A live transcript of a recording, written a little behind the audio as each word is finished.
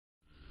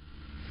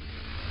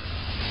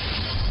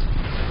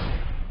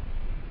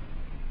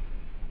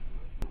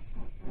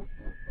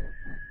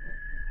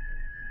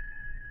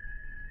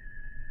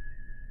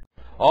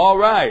All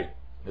right.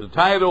 The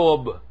title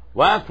of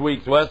last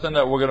week's lesson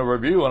that we're going to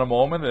review in a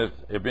moment is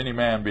If Any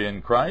Man Be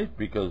in Christ,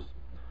 because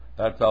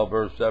that's how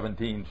verse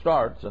 17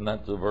 starts, and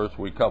that's the verse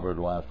we covered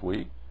last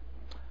week.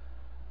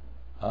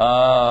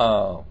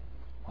 I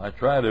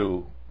try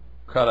to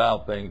cut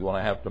out things when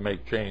I have to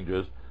make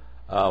changes.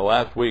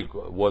 Last week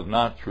was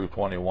not through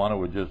 21, it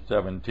was just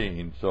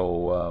 17,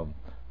 so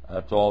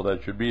that's all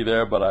that should be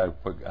there, but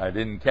I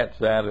didn't catch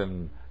that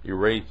and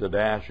erase the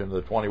dash in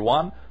the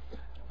 21.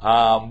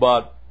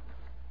 But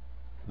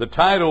the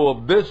title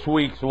of this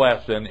week's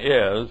lesson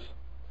is,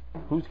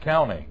 Who's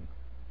Counting?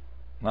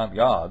 Not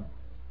God.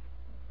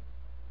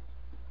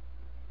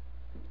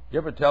 You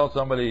ever tell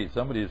somebody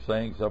is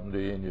saying something to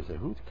you and you say,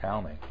 who's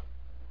counting?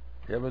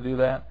 You ever do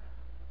that?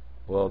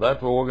 Well,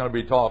 that's what we're going to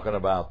be talking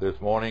about this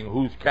morning.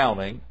 Who's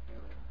counting?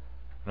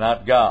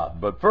 Not God.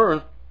 But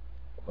first,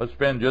 let's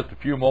spend just a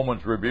few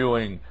moments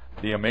reviewing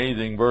the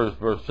amazing verse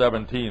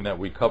 17, that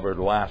we covered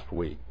last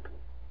week.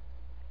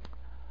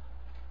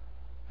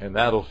 And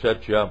that'll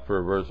set you up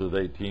for verses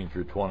 18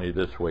 through 20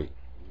 this week.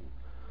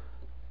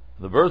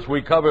 The verse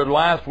we covered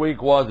last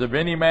week was, if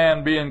any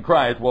man be in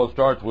Christ. Well, it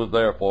starts with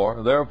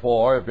therefore.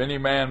 Therefore, if any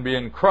man be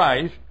in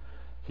Christ,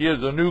 he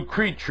is a new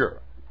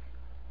creature.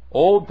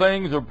 Old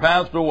things are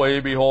passed away.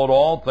 Behold,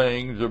 all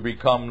things are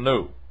become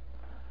new.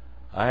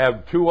 I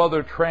have two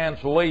other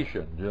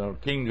translations.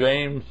 King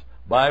James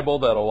Bible,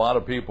 that a lot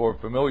of people are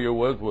familiar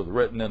with, was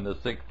written in the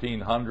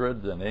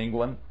 1600s in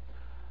England,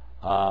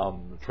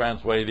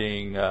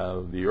 translating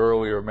the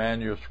earlier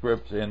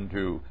manuscripts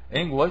into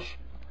English.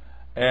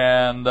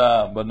 And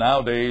but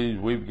nowadays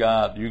we've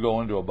got, you go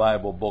into a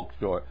Bible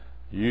bookstore,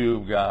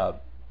 you've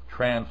got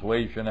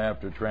translation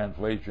after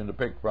translation to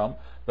pick from.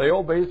 They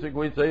all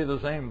basically say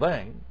the same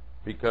thing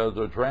because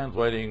they're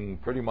translating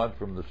pretty much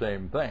from the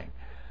same thing.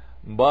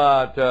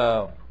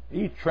 But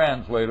each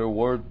translator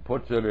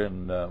puts it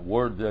in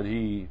words that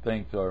he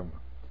thinks are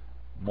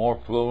more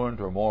fluent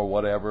or more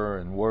whatever,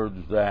 and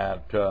words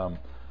that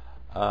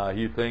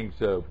he thinks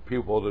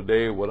people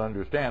today would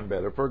understand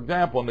better. For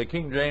example, in the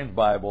King James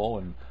Bible,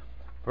 in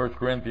 1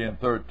 Corinthians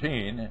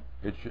 13,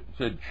 it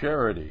said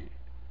charity.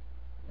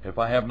 If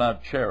I have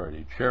not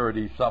charity,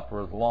 charity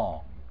suffereth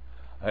long.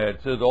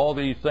 It says all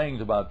these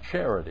things about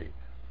charity.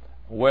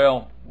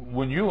 Well,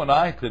 when you and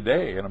I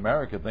today in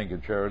America think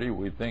of charity,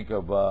 we think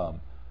of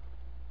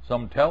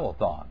some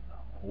telethon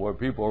where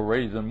people are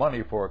raising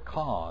money for a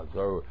cause.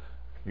 Or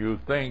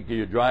you think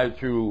you drive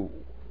through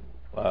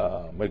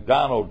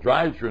McDonald's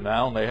drive-thru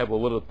now, and they have a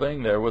little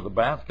thing there with a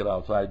basket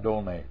outside,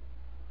 donate.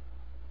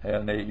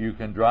 And you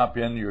can drop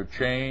in your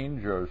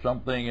change or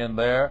something in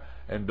there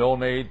and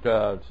donate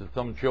to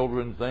some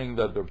children's thing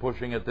that they're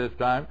pushing at this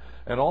time.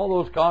 And all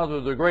those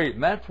causes are great.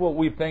 And that's what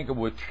we think of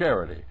with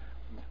charity.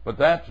 But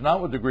that's not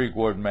what the Greek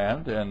word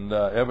meant. And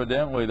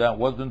evidently that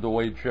wasn't the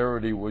way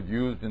charity was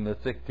used in the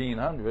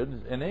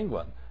 1600s in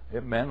England.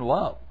 It meant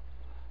love.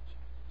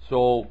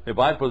 So if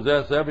I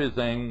possess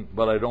everything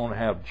but I don't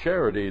have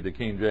charity, the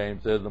King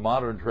James says, the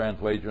modern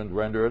translations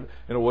render it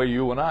in a way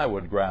you and I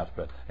would grasp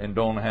it, and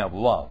don't have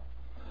love.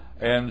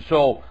 And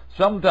so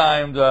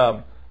sometimes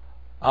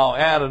I'll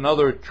add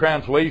another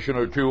translation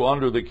or two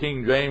under the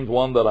King James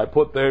one that I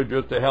put there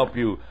just to help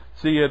you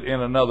see it in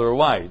another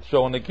light.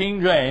 So in the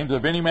King James,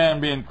 if any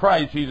man be in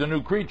Christ, he's a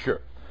new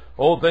creature.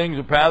 Old things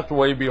have passed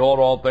away, behold,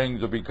 all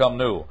things have become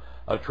new.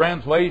 A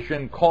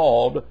translation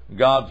called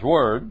God's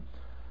Word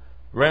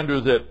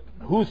renders it,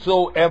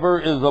 whosoever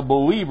is a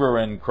believer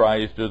in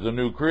Christ is a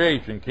new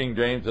creation. King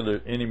James said,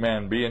 if any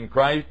man be in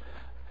Christ.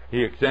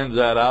 He extends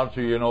that out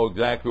so you know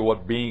exactly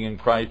what being in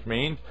Christ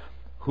means.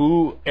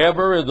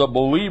 Whoever is a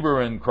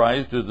believer in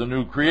Christ is a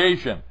new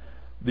creation.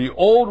 The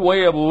old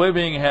way of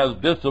living has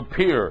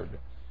disappeared.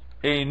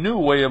 A new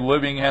way of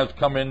living has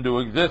come into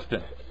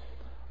existence.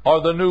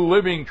 Or the New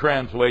Living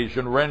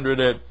Translation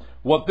rendered it,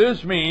 what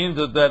this means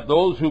is that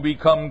those who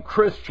become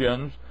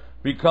Christians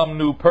become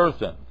new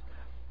persons.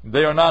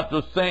 They are not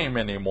the same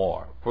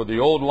anymore. For the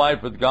old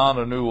life is gone,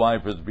 a new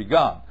life has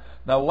begun.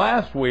 Now,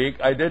 last week,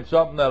 I did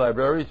something that I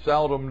very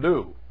seldom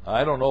do.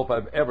 I don't know if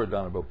I've ever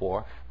done it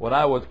before. When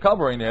I was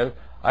covering this,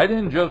 I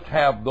didn't just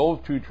have those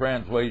two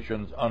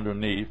translations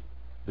underneath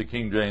the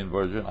King James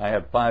Version. I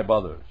had 5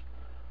 others.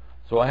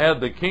 So I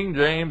had the King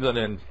James and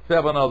then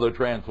 7 other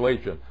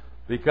translations,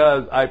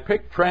 because I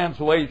picked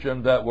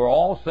translations that were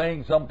all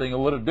saying something a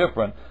little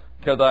different,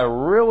 because I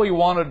really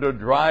wanted to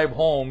drive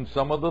home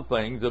some of the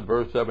things that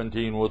verse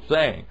 17 was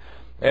saying.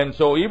 And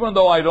so even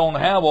though I don't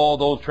have all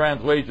those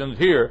translations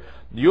here,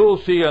 you'll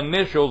see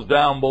initials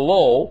down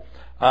below,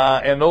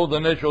 and those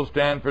initials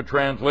stand for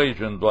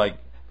translations, like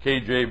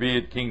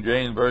KJV is King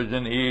James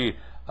Version,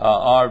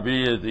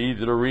 ERV is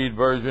Easy to Read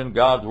Version,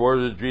 God's Word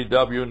is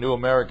GW, New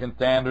American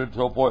Standard,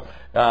 so forth,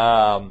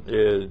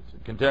 is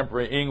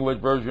Contemporary English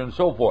Version,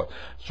 so forth.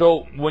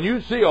 So when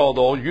you see all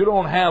those, you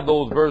don't have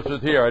those verses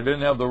here. I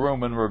didn't have the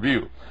room in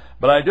review.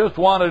 But I just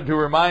wanted to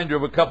remind you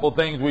of a couple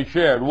things we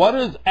shared. What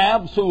is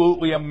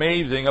absolutely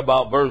amazing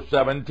about verse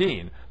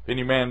 17, if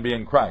any man be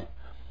in Christ?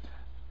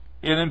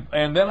 And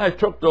then I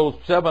took those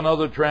 7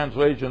 other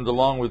translations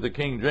along with the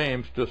King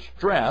James to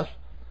stress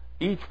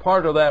each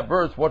part of that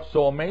verse, what's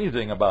so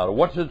amazing about it?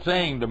 What's it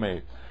saying to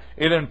me?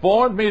 It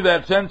informed me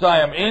that since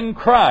I am in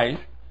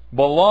Christ,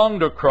 belong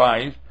to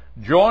Christ,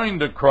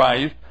 joined to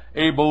Christ,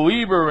 a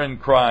believer in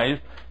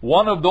Christ,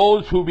 one of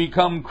those who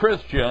become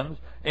Christians,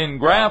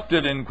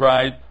 engrafted in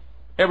Christ,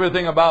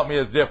 everything about me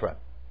is different.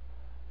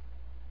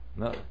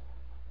 Now,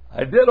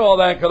 I did all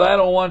that because I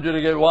don't want you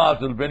to get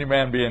lost if any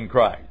man be in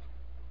Christ.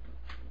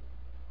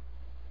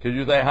 Because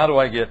you say, how do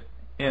I get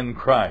in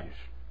Christ?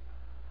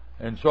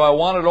 And so I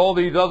wanted all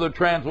these other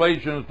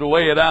translations to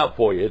lay it out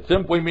for you. It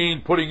simply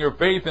means putting your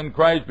faith in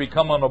Christ,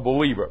 becoming a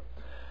believer.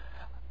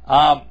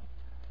 So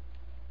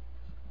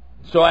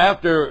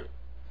after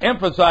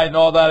emphasizing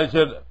all that, I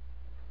said,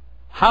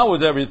 how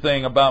is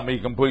everything about me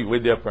completely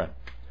different?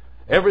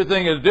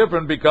 Everything is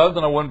different because,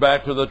 and I went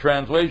back to the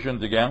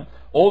translations again,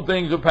 old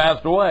things have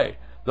passed away.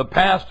 The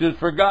past is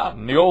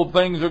forgotten. The old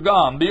things are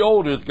gone. The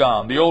old is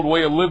gone. The old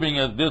way of living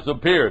has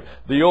disappeared.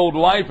 The old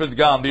life is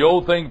gone. The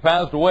old thing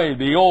passed away.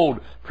 The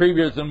old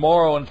previous and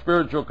moral and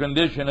spiritual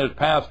condition has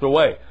passed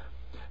away.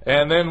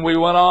 And then we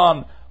went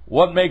on,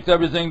 what makes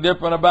everything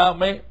different about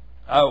me?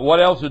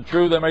 What else is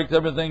true that makes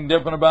everything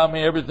different about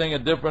me? Everything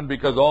is different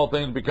because all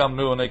things become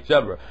new, and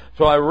etc.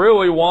 So I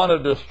really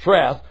wanted to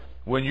stress,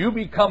 when you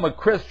become a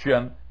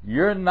Christian,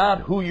 you're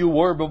not who you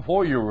were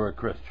before you were a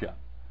Christian.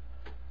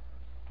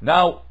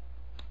 Now,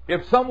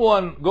 if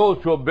someone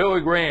goes to a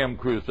Billy Graham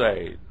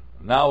crusade,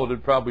 now it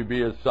would probably be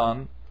his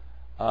son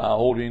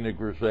holding the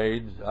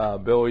crusades.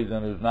 Billy's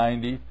in his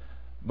 90s.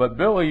 But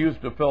Billy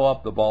used to fill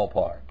up the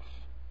ballparks.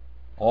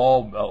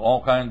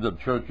 All kinds of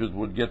churches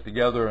would get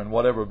together in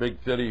whatever big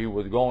city he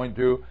was going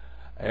to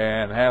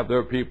and have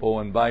their people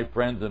invite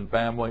friends and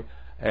family.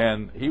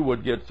 And he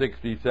would get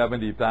 60,000,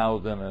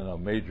 70,000 in a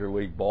major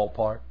league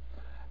ballpark.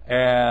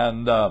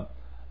 And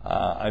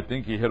I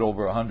think he hit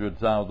over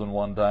 100,000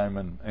 one time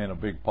in a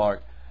big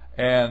park.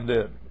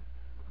 And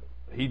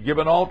he'd give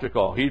an altar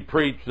call. He'd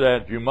preach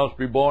that you must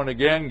be born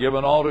again, give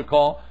an altar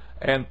call,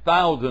 and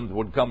thousands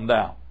would come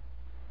down.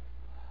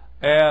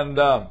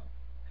 And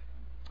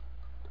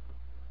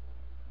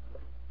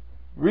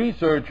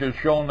research has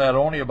shown that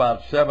only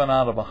about 7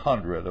 out of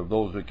 100 of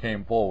those that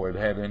came forward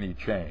had any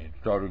change,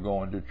 started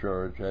going to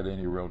church, had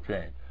any real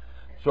change.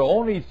 So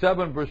only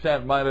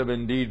 7% might have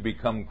indeed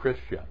become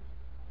Christian.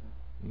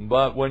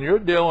 But when you're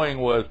dealing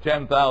with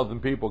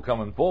 10,000 people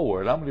coming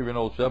forward, how many of you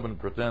know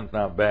 7% is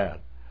not bad?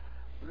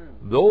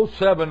 Those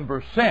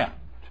 7%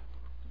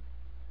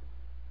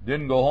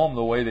 didn't go home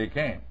the way they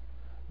came.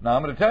 Now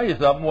I'm going to tell you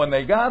something. When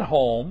they got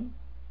home,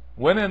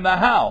 went in the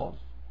house,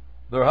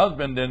 their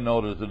husband didn't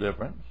notice the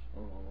difference.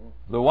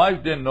 The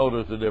wife didn't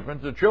notice the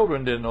difference. The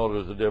children didn't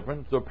notice the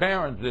difference. The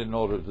parents didn't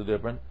notice the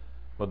difference.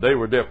 But they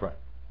were different.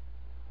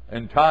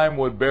 And time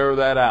would bear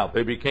that out.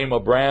 They became a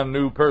brand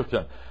new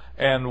person.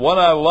 And what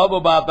I love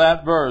about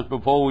that verse,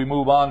 before we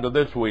move on to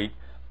this week,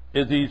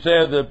 is he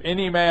says, if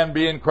any man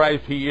be in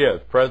Christ, he is,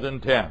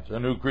 present tense, a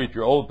new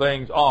creature. Old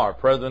things are,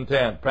 present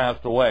tense,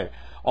 passed away.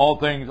 All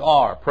things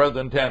are,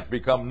 present tense,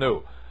 become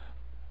new.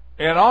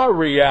 In our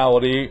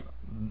reality,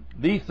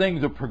 these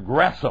things are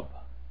progressive.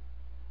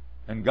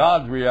 In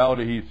God's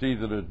reality, he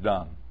sees it as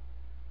done.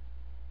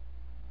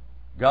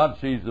 God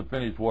sees the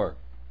finished work.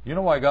 You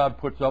know why God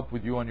puts up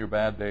with you on your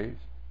bad days?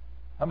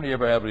 How many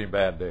ever have any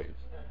bad days?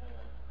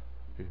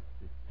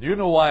 Do you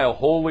know why a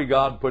holy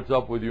God puts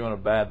up with you on a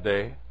bad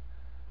day?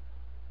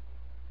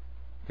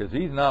 Because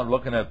he's not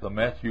looking at the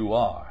mess you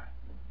are.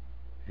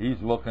 He's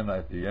looking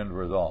at the end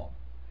result.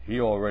 He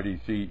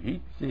already sees,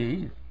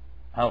 he's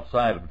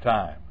outside of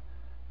time.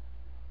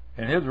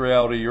 In his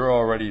reality, you're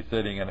already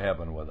sitting in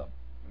heaven with him.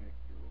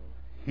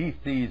 He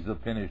sees the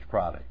finished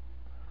product.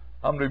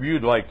 How many of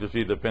you'd like to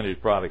see the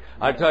finished product?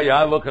 I tell you,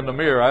 I look in the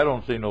mirror, I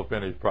don't see no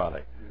finished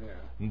product.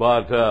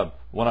 But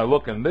when I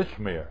look in this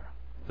mirror,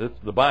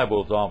 the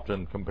Bible is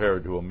often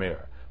compared to a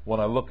mirror.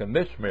 When I look in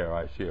this mirror,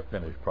 I see a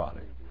finished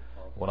product.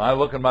 When I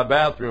look in my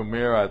bathroom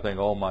mirror, I think,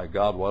 oh my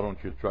God, why don't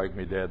you strike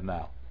me dead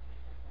now?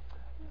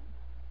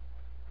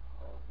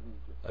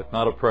 That's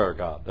not a prayer,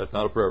 God. That's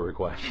not a prayer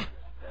request.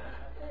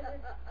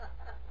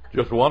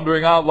 Just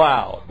wondering out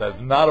loud.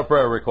 That's not a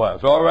prayer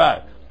request. All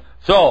right.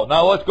 So,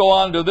 now let's go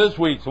on to this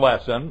week's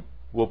lesson.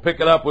 We'll pick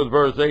it up with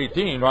verse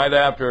 18, right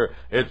after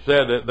it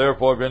said that,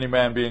 therefore, if any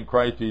man be in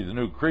Christ, he's a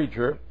new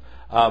creature.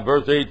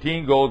 Verse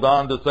 18 goes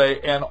on to say,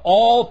 and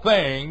all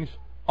things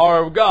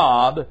are of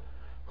God,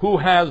 who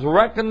has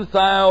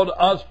reconciled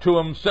us to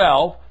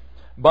himself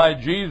by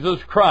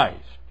Jesus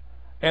Christ,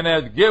 and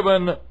has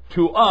given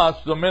to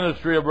us the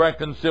ministry of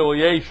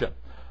reconciliation.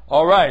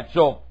 All right,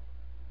 so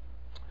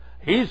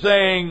he's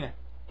saying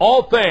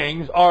all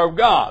things are of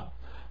God.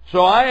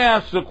 So I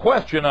asked the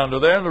question under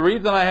there, and the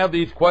reason I have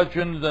these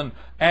questions and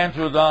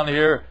answers on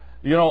here,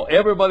 you know,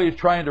 everybody's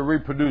trying to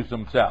reproduce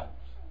themselves.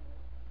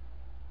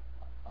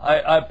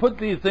 I put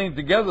these things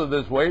together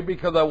this way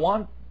because I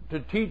want to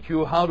teach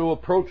you how to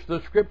approach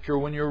the Scripture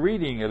when you're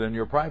reading it in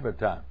your private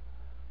time.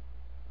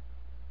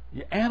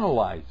 You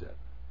analyze it.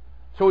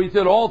 So he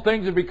said, all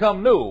things have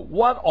become new.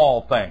 What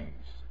all things?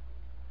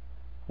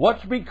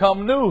 What's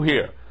become new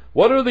here?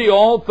 What are the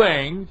all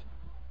things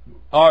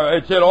or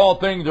it said all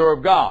things are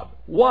of God.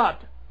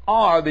 What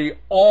are the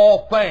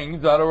all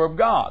things that are of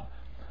God?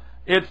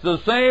 It's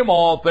the same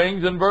all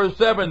things in verse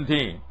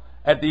 17.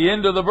 At the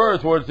end of the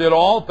verse where it said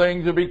all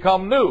things have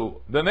become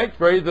new. The next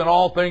phrase, and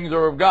all things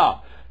are of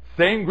God.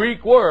 Same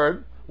Greek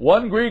word.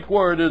 One Greek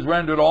word is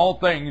rendered all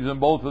things in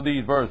both of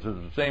these verses.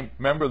 The same.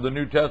 Remember, the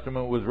New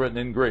Testament was written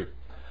in Greek.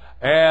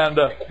 And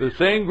the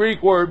same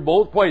Greek word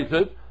both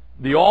places.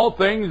 The all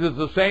things is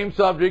the same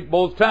subject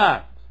both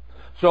times.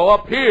 So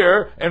up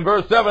here in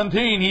verse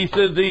 17 he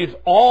says these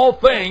all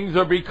things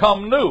are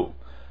become new.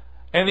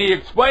 And he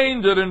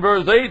explains it in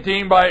verse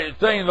 18 by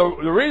saying the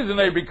reason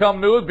they become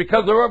new is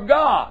because they're of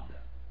God.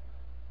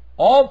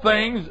 All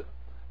things,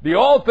 the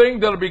all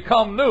things that have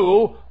become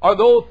new are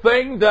those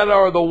things that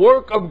are the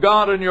work of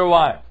God in your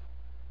life.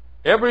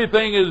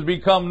 Everything has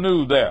become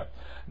new there.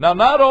 Now,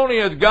 not only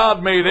has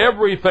God made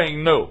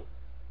everything new,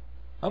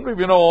 how many of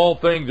you know all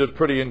things is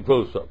pretty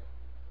inclusive?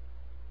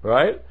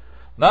 Right?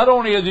 Not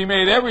only has he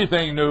made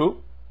everything new,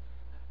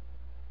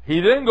 he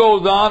then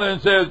goes on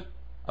and says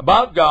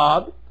about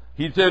God,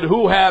 he said,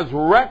 who has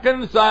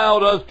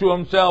reconciled us to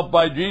himself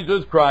by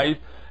Jesus Christ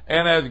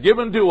and has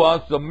given to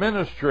us the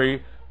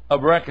ministry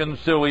of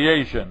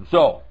reconciliation.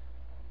 So,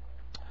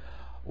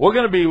 we're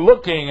going to be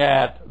looking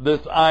at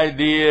this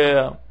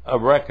idea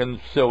of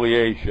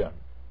reconciliation.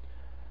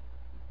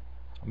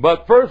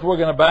 But first we're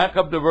going to back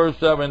up to verse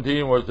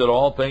 17 where it said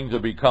all things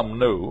have become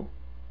new.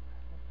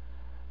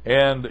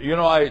 And, you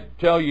know, I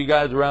tell you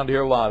guys around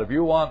here a lot, if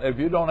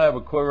you don't have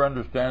a clear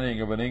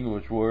understanding of an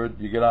English word,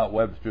 you get out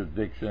Webster's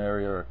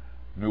Dictionary or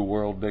New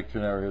World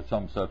Dictionary or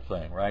some such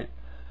thing, right?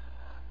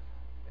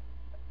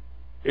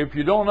 If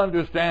you don't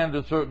understand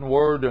a certain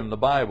word in the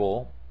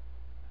Bible,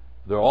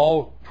 they're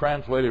all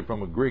translated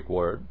from a Greek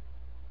word,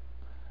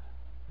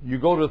 you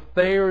go to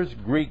Thayer's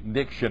Greek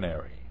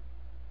Dictionary.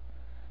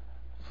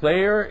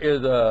 Thayer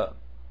is a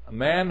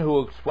man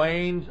who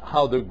explains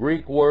how the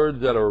Greek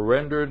words that are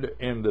rendered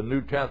in the New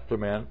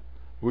Testament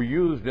were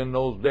used in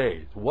those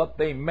days, what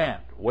they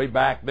meant way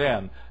back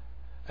then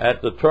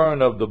at the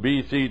turn of the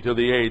BC to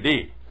the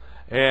AD.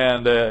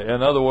 And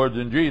in other words,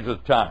 in Jesus'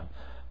 time.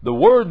 The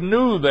word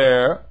new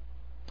there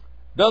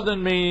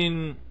doesn't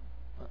mean,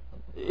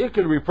 it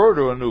could refer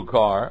to a new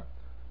car,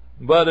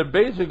 but it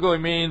basically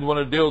means when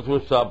it deals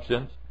with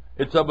substance,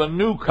 it's of a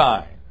new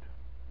kind.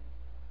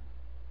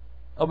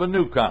 Of a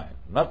new kind.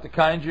 Not the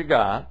kind you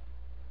got.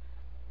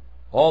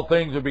 All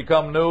things have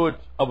become new.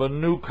 It's of a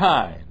new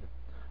kind.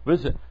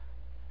 Listen,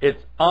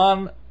 it's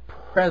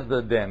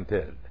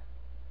unprecedented.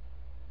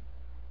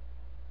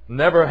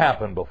 Never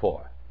happened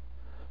before.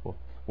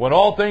 When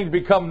all things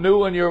become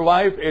new in your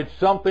life, it's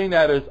something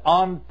that is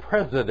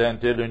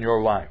unprecedented in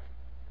your life.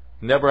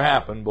 Never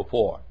happened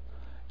before.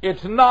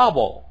 It's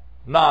novel.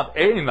 Not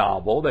a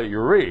novel that you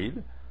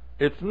read.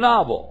 It's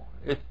novel.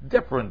 It's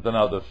different than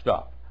other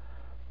stuff.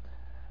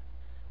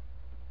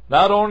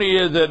 Not only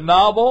is it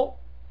novel,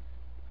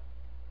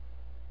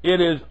 it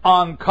is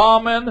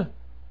uncommon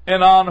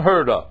and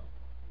unheard of.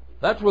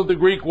 That's what the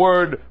Greek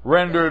word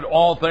rendered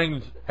all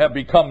things have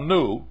become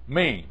new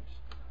means.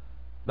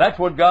 That's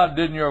what God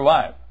did in your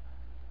life.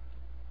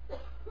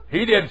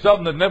 He did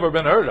something that's never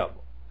been heard of.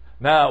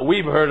 Now,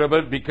 we've heard of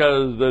it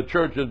because the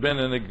church has been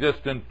in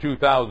existence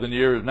 2,000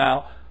 years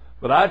now.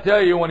 But I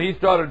tell you, when he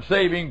started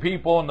saving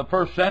people in the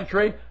first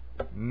century,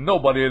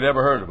 nobody had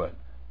ever heard of it.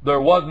 There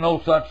was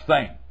no such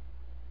thing.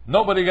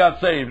 Nobody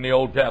got saved in the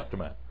Old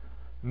Testament.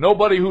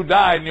 Nobody who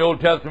died in the Old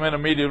Testament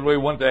immediately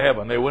went to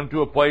heaven. They went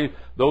to a place,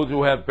 those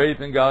who had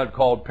faith in God,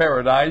 called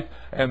paradise,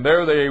 and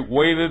there they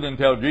waited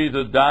until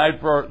Jesus died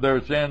for their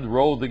sins,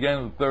 rose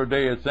again the third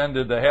day,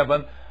 ascended to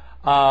heaven,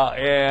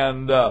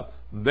 and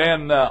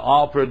then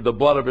offered the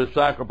blood of his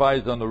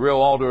sacrifice on the real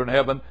altar in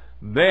heaven.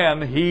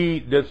 Then he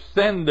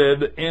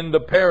descended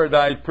into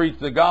paradise, preached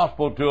the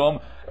gospel to them,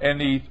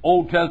 and these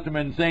Old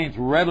Testament saints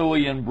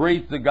readily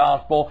embraced the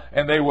gospel,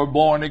 and they were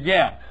born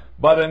again.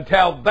 But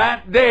until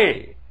that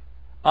day,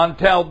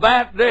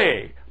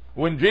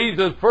 when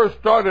Jesus first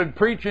started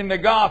preaching the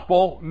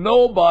gospel,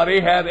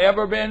 nobody had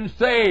ever been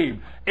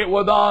saved. It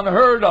was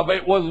unheard of.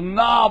 It was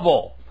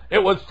novel.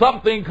 It was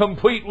something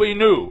completely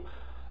new.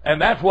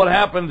 And that's what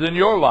happens in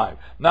your life.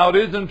 Now, it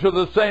isn't to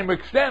the same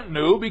extent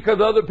new because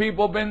other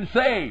people have been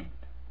saved.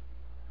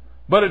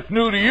 But it's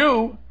new to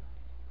you.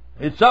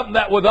 It's something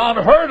that was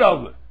unheard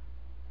of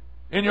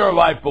in your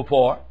life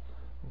before.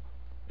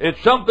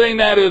 It's something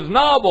that is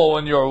novel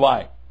in your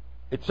life.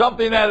 It's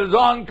something that is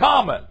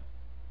uncommon.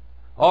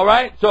 All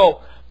right?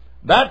 So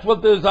that's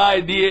what this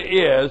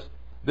idea is,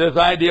 this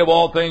idea of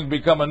all things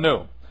becoming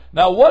new.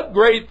 Now, what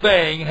great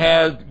thing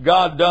has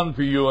God done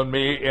for you and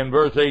me in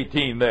verse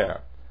 18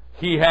 there?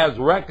 He has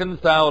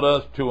reconciled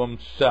us to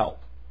himself.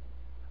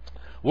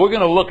 We're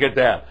going to look at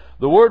that.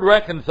 The word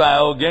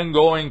reconcile, again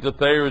going to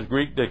Thayer's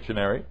Greek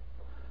Dictionary,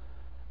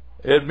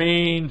 it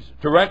means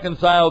to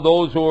reconcile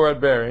those who are at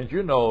variance.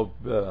 You know,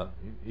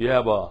 you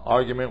have an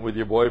argument with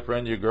your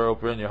boyfriend, your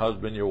girlfriend, your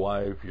husband, your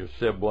wife, your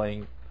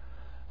sibling,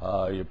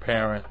 your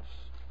parents.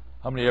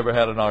 How many ever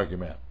had an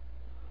argument?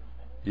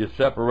 You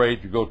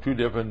separate, you go two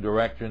different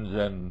directions,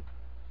 and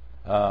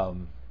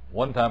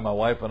One time my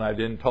wife and I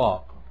didn't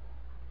talk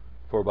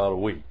for about a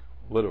week,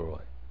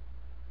 literally.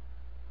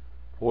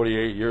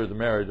 48 years of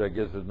marriage, I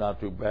guess it's not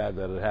too bad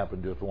that it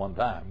happened just one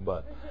time,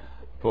 but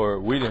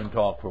we didn't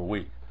talk for a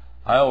week.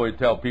 I always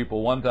tell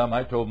people, one time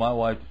I told my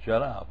wife to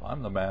shut up.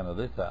 I'm the man of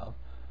this house.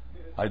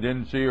 I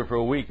didn't see her for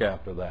a week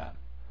after that.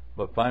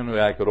 But finally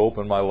I could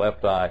open my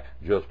left eye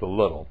just a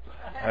little.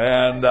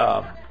 And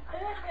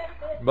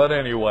but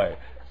anyway,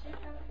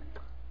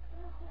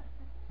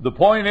 the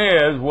point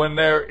is, when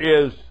there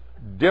is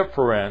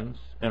difference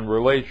in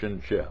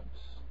relationships,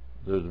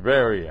 there's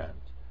variance,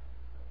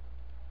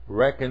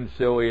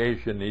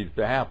 reconciliation needs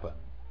to happen.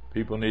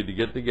 People need to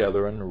get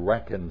together and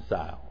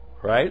reconcile,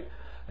 right?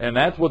 And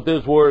that's what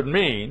this word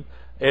means.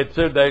 It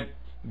said that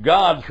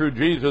God, through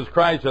Jesus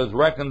Christ, has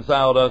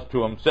reconciled us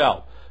to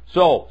himself.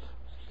 So,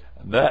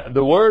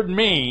 the word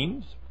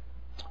means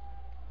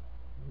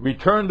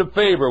return to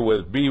favor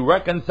with, be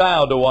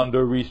reconciled to one,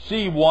 to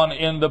receive one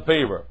in the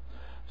favor.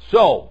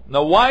 So,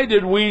 now why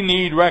did we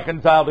need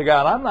reconciled to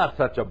God? I'm not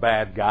such a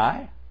bad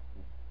guy.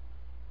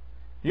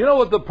 You know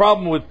what the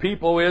problem with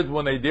people is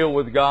when they deal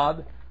with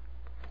God?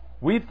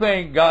 We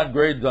think God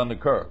grades on the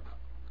curve.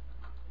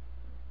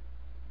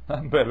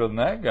 I'm better than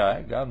that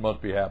guy. God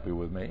must be happy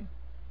with me.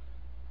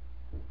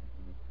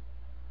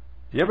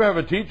 You ever have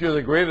a teacher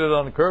that graded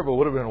on the curve? It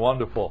would have been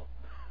wonderful.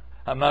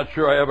 I'm not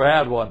sure I ever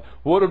had one.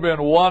 Would have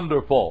been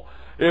wonderful.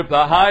 If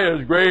the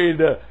highest grade,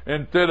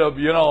 instead of,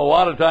 a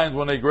lot of times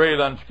when they grade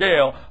on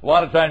scale, a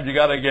lot of times you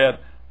got to get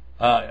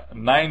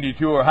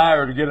 92 or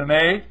higher to get an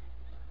A.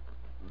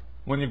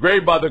 When you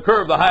grade by the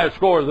curve, the highest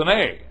score is an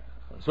A.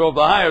 So if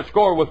the highest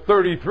score was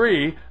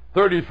 33,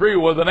 33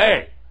 was an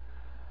A.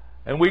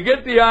 And we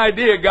get the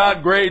idea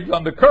God grades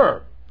on the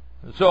curve.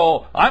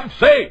 So I'm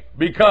safe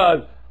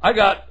because I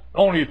got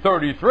only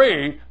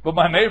 33, but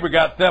my neighbor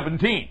got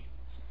 17.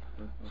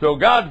 So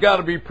God's got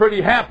to be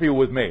pretty happy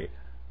with me.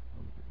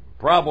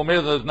 Problem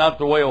is, it's not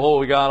the way a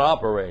holy God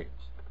operates.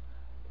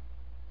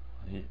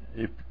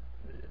 If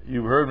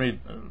you've heard me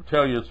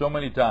tell you so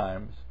many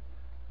times,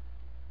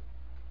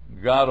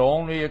 God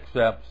only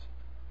accepts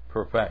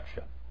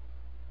perfection.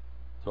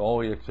 It's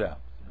all he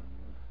accepts.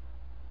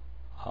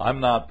 I'm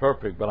not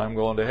perfect, but I'm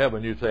going to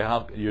heaven. You say,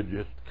 how? You're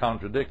just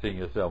contradicting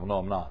yourself. No,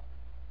 I'm not.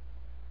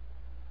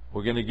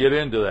 We're going to get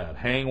into that.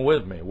 Hang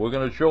with me. We're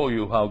going to show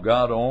you how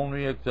God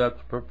only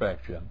accepts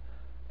perfection,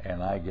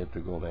 and I get to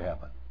go to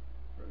heaven.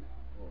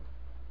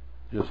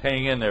 Just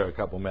hang in there a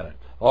couple minutes.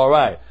 All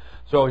right.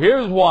 So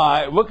here's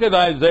why. Look at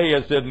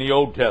Isaiah said in the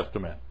Old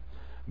Testament,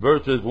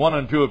 verses 1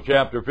 and 2 of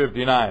chapter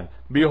 59.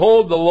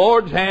 Behold, the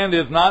Lord's hand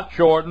is not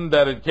shortened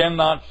that it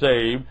cannot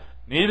save,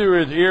 neither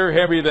is ear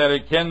heavy that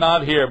it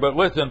cannot hear. But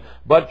listen,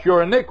 but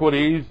your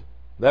iniquities,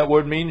 that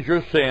word means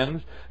your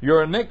sins,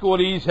 your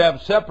iniquities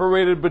have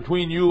separated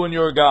between you and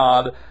your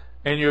God,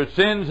 and your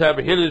sins have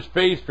hid his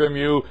face from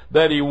you,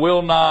 that he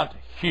will not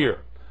hear.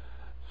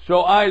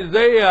 So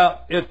Isaiah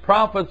is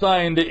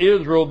prophesying to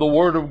Israel the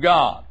word of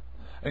God.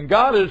 And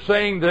God is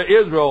saying to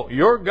Israel,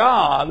 your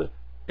God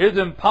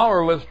isn't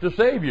powerless to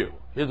save you.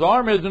 His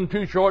arm isn't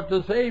too short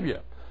to save you.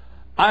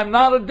 I'm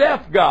not a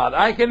deaf God.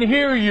 I can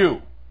hear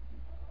you.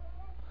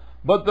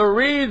 But the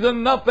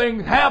reason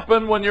nothing's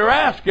happened when you're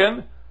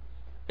asking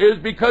is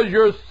because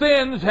your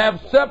sins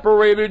have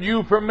separated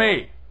you from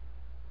me.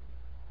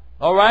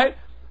 All right?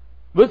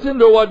 Listen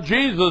to what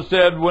Jesus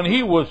said when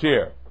he was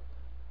here.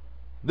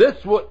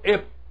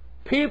 If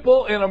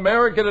people in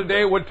America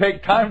today would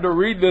take time to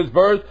read this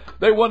verse,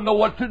 they wouldn't know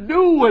what to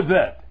do with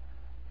it.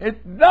 It's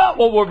not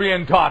what we're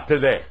being taught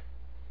today.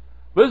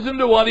 Listen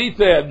to what he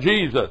said,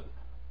 Jesus.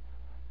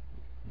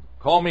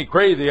 Call me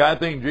crazy, I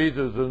think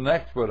Jesus is an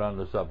expert on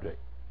the subject.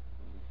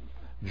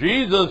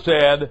 Jesus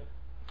said,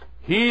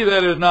 he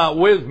that is not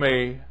with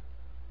me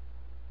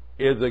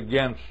is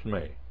against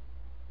me.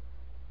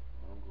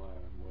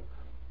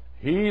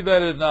 He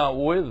that is not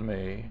with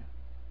me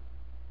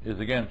is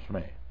against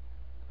me.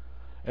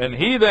 And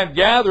he that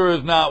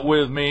gathereth not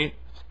with me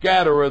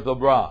scattereth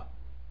abroad.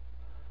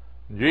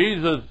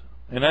 Jesus,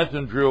 in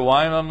essence, drew a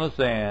line on the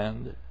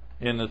sand,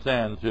 in the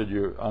sand, said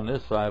you're on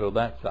this side or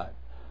that side.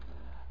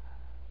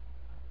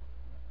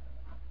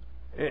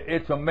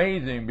 It's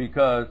amazing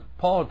because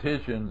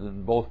politicians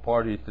in both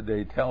parties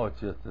today tell us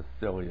just the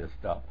silliest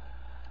stuff.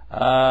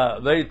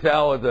 They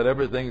tell us that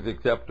everything's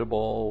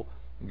acceptable,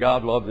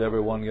 God loves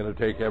everyone, going to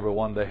take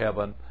everyone to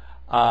heaven.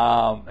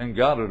 And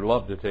God would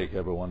love to take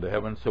everyone to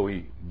heaven, so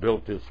he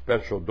built this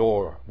special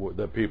door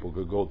that people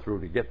could go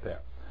through to get there.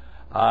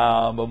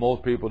 But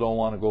most people don't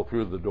want to go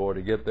through the door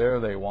to get there.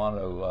 They want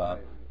to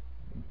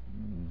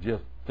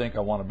just think,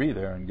 I want to be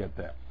there and get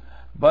there.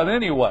 But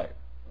anyway,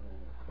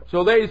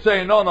 so they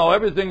say, no,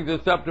 everything's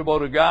acceptable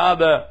to God.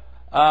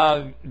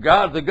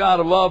 God's a God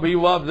of love. He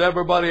loves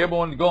everybody.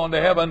 Everyone's going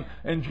to heaven.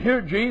 And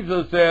here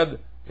Jesus said,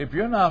 if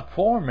you're not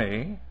for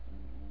me,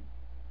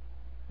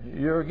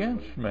 you're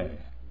against me.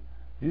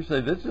 You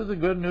say, this is the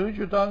good news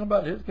you're talking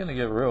about? It's going to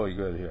get really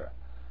good here.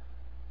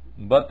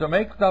 But to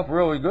make stuff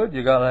really good,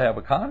 you got to have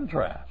a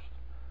contrast.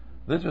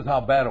 This is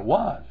how bad it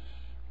was.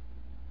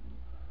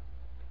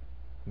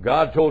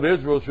 God told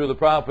Israel through the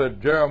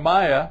prophet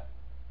Jeremiah,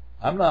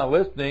 I'm not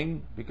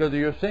listening because of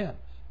your sins.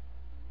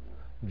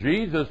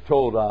 Jesus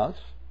told us,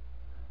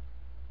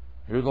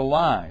 here's a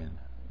line.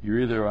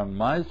 You're either on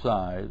my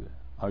side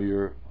or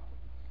you're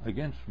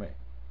against me.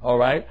 All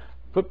right?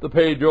 Flip the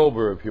page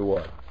over if you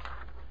would.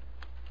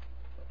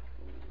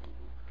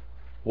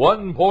 What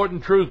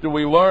important truth do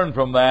we learn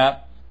from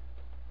that?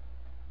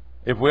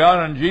 If we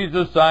are on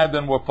Jesus' side,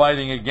 then we're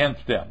fighting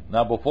against him.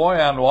 Now, before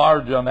I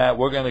enlarge on that,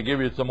 we're going to give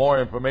you some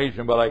more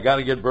information, but I got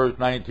to get verse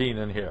 19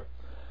 in here.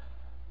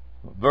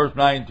 Verse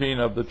 19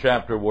 of the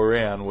chapter we're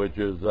in, which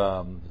is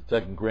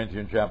 2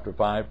 Corinthians chapter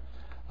 5.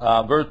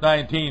 Verse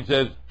 19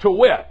 says, to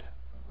wit.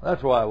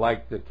 That's why I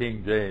like the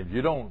King James.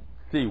 You don't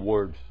see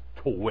words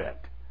to wit.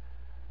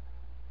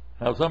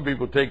 Now, some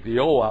people take the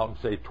O out and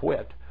say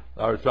twit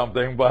or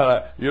something,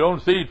 but you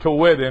don't see to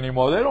wit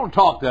anymore. They don't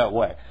talk that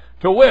way.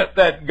 To wit,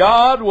 that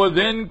God was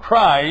in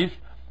Christ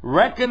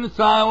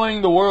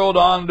reconciling the world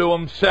unto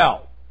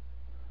himself.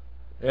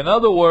 In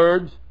other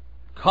words,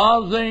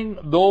 causing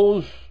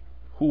those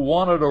who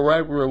wanted a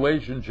right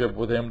relationship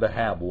with him to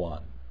have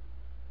one.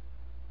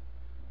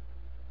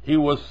 He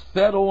was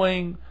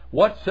settling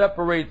what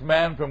separates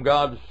man from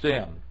God's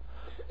sin.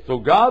 So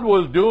God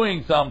was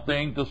doing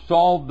something to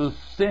solve the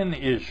sin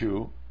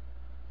issue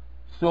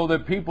so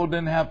that people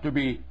didn't have to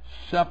be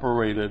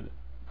separated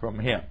from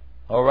him.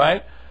 All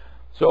right?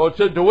 So it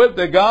said to wit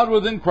that God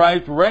was in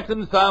Christ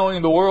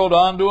reconciling the world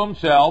unto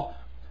himself,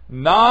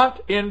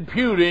 not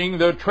imputing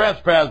their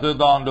trespasses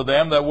unto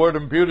them. That word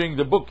imputing is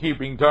a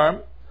bookkeeping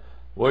term,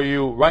 where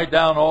you write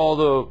down all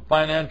the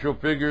financial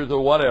figures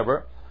or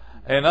whatever.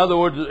 In other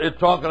words, it's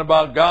talking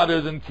about God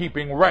isn't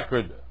keeping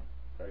record.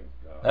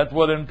 That's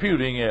what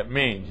imputing it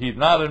means. He's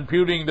not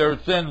imputing their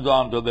sins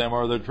onto them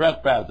or their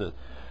trespasses.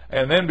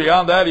 And then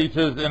beyond that, he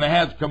says, and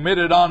has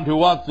committed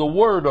unto us the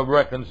word of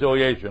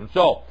reconciliation.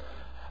 So,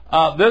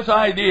 this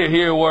idea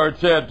here where it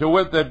said, to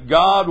wit, that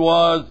God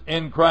was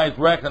in Christ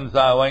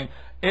reconciling,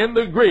 in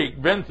the Greek,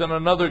 Vincent,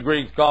 another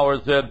Greek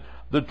scholar, said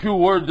the two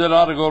words that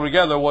ought to go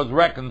together was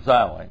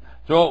reconciling.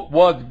 So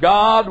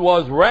God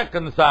was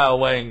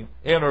reconciling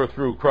in or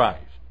through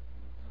Christ.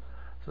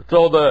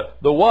 So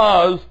the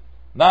was,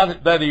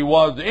 not that he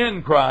was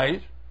in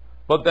Christ,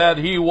 but that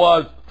he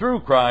was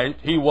through Christ,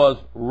 he was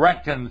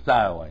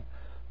reconciling.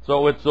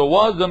 So it's the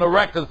was and the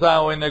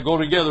reconciling that go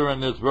together in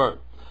this verse.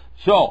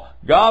 So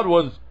God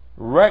was,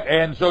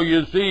 and so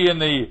you see in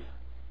the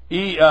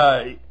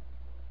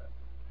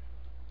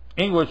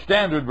English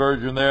Standard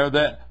Version there,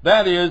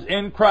 that is,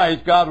 in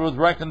Christ, God was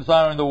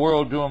reconciling the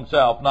world to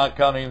himself, not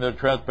counting their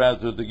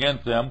trespasses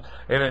against them,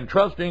 and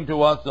entrusting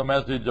to us the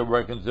message of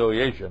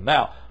reconciliation.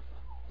 Now,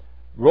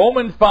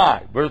 Romans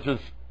 5, verses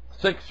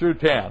 6 through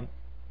 10,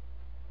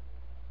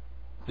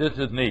 this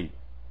is neat.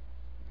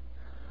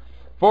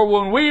 For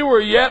when we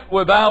were yet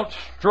without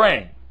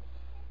strength,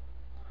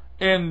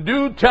 in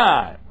due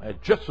time,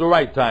 at just the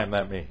right time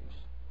that means,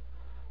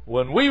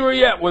 when we were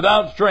yet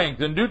without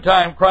strength, in due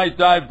time Christ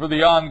died for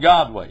the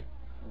ungodly.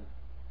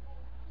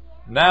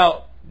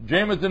 Now,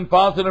 Jameson,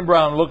 Fawcett, and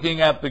Brown,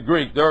 looking at the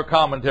Greek, they're a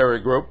commentary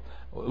group,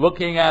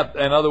 looking at,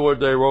 in other words,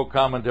 they wrote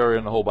commentary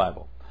in the whole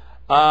Bible.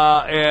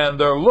 And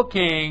they're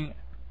looking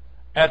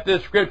at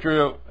this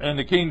scripture in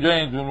the King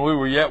James, when we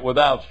were yet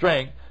without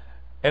strength,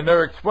 and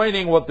they're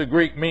explaining what the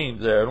Greek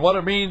means there. And what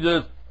it means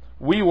is,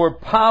 we were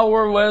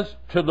powerless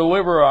to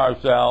deliver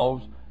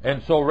ourselves,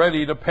 and so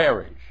ready to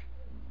perish.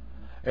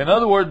 In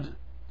other words,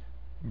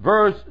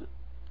 verse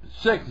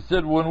 6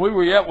 said, when we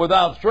were yet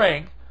without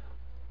strength,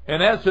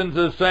 in essence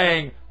is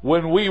saying,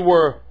 when we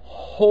were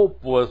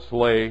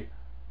hopelessly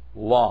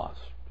lost.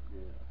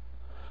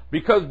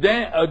 Because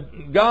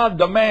God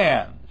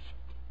demands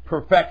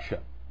perfection.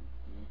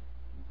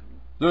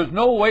 There's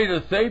no way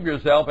to save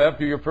yourself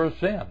after your first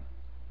sin.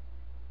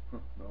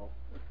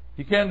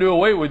 You can't do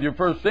away with your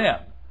first sin.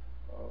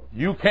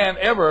 You can't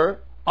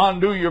ever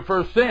undo your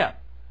first sin.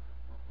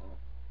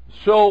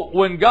 So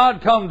when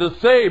God come to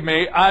save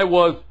me, I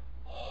was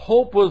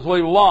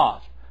hopelessly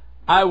lost.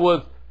 I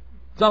was,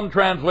 some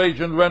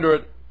translations render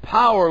it,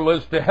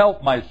 powerless to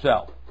help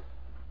myself.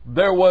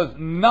 There was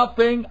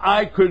nothing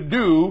I could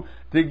do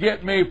to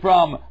get me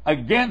from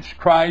against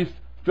Christ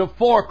to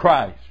for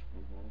Christ.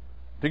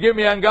 To get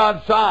me on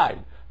God's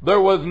side.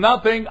 There was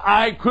nothing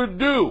I could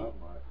do.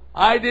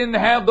 I didn't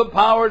have the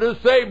power to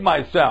save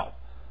myself.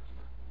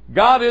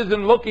 God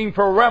isn't looking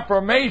for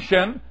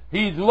reformation.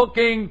 He's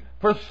looking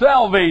for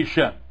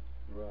salvation.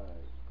 Right.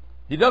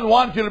 He doesn't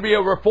want you to be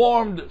a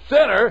reformed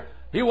sinner.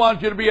 He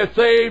wants you to be a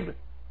saved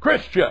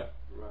Christian.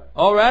 Right.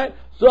 All right?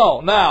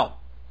 So, now,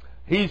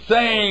 he's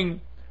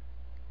saying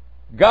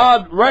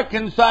God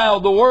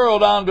reconciled the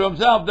world unto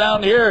himself.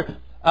 Down here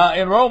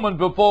in Romans,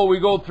 before we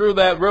go through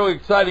that really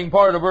exciting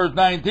part of verse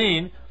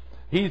 19,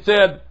 he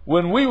said,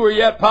 when we were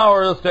yet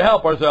powerless to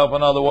help ourselves,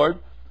 in other words,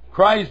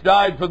 Christ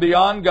died for the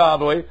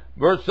ungodly.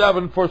 Verse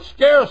 7, for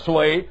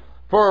scarcely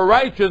for a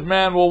righteous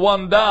man will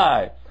one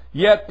die,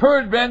 yet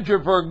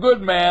peradventure for a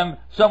good man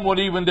some would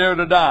even dare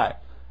to die.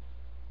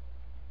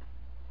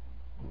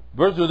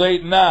 Verses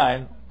 8 and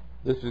 9,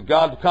 this is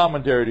God's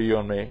commentary to you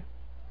and me.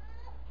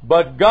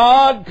 But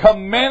God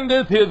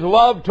commendeth his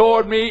love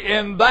toward me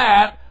in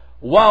that,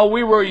 while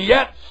we were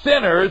yet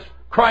sinners,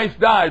 Christ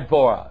died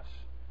for us.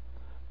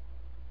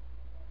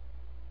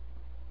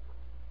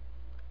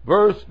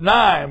 Verse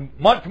 9,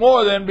 much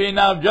more than being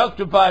now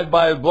justified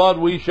by his blood,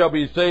 we shall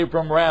be saved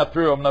from wrath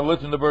through him. Now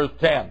listen to verse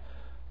 10.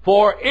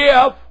 For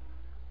if,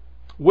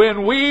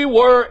 when we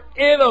were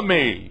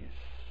enemies,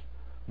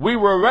 we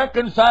were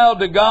reconciled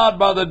to God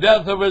by the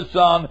death of his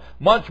Son,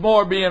 much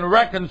more being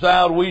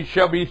reconciled, we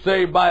shall be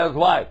saved by his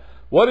life.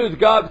 What is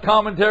God's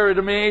commentary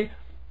to me?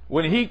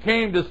 When he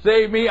came to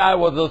save me, I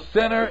was a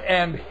sinner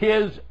and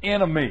his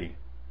enemy.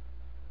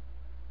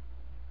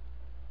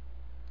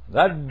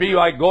 That'd be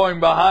like going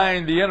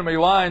behind the enemy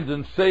lines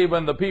and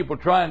saving the people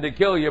trying to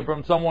kill you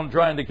from someone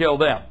trying to kill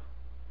them.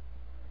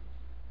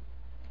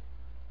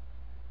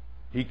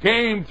 He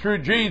came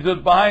through Jesus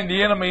behind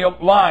the enemy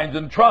lines,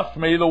 and trust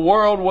me, the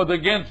world was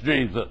against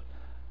Jesus.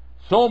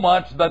 So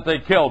much that they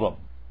killed him.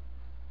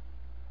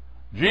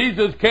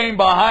 Jesus came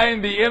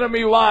behind the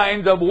enemy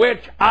lines of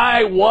which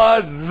I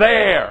was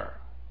there.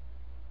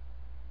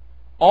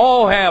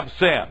 All have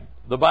sinned,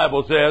 the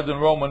Bible says in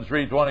Romans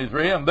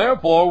 3:23, and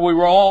therefore we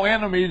were all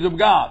enemies of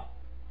God.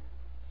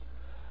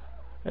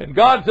 And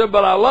God said,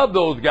 but I love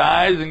those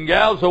guys and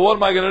gals, so what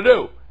am I going to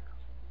do?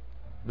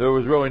 There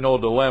was really no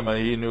dilemma.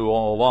 He knew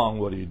all along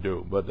what he'd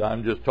do, but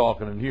I'm just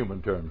talking in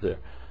human terms here.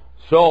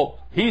 So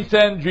he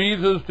sent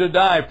Jesus to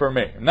die for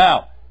me.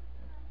 Now,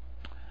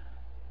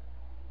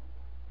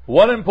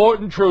 what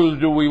important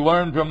truths do we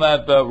learn from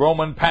that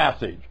Roman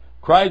passage?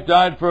 Christ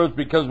died for us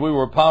because we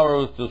were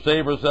powerless to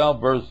save ourselves.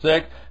 Verse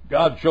 6,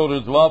 God showed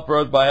his love for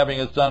us by having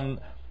his Son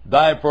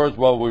die for us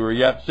while we were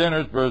yet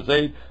sinners. Verse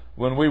 8,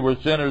 when we were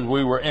sinners,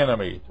 we were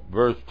enemies.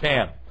 Verse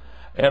 10,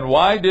 and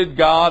why did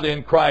God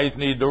in Christ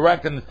need to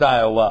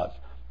reconcile us?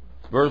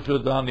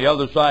 Verses on the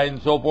other side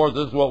and so forth.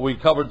 This is what we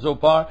covered so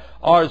far.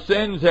 Our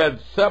sins had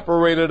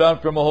separated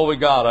us from a holy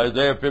God.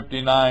 Isaiah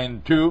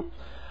 59:2.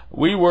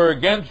 We were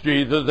against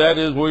Jesus, that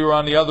is, we were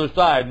on the other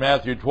side,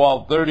 Matthew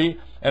 12:30,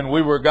 and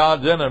we were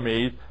God's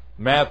enemies,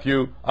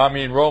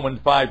 Romans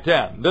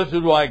 5:10. This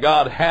is why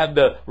God had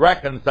to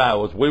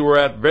reconcile us. We were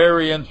at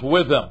variance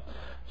with him.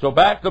 So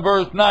back to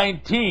verse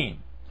 19.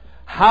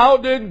 How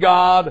did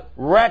God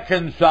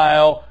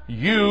reconcile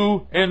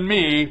you and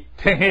me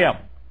to him?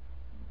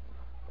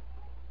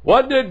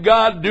 What did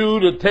God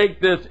do to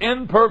take this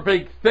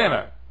imperfect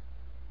sinner?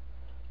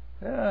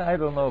 I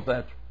don't know if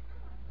that's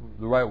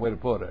the right way to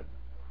put it.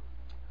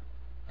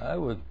 I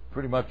was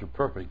pretty much a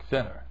perfect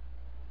sinner.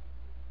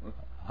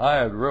 I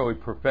had really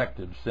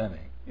perfected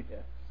sinning.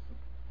 Yes.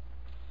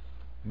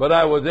 But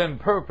I was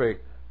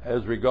imperfect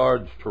as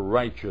regards to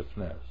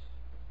righteousness.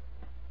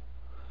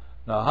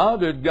 Now, how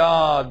did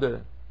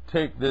God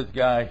take this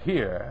guy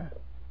here,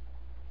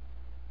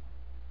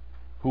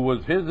 who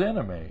was his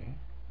enemy,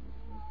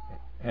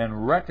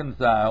 and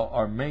reconcile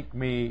or make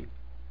me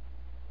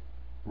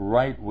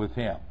right with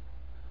him?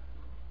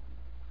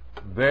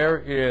 There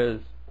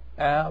is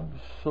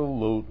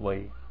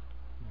absolutely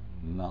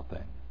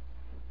nothing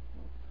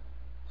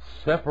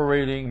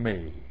separating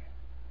me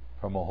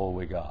from a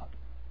holy God.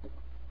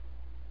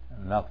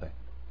 Nothing.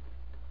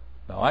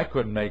 Now, I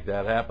couldn't make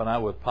that happen. I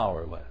was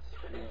powerless.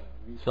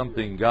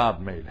 Something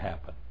God made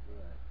happen.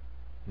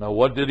 Now,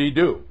 what did he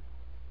do?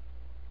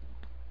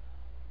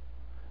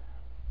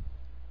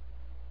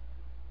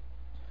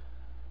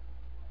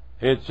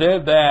 It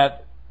said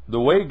that the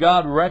way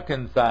God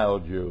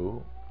reconciled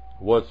you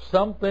was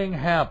something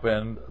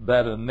happened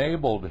that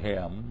enabled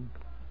him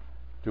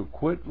to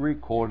quit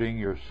recording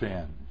your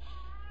sins.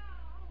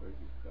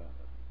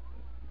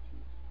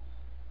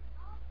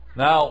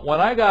 Now, when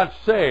I got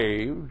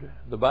saved,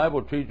 the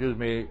Bible teaches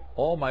me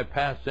all my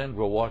past sins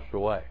were washed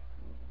away.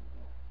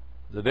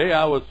 The day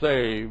I was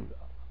saved,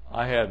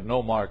 I had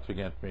no marks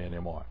against me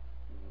anymore.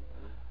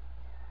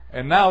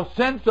 And now,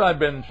 since I've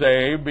been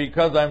saved,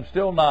 because I'm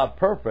still not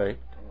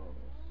perfect,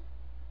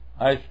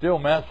 I still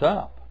mess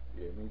up.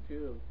 Yeah, me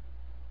too.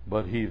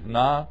 But he's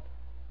not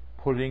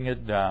putting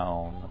it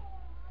down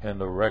in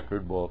the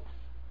record books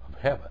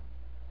of heaven.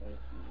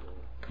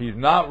 He's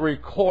not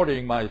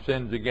recording my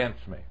sins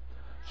against me.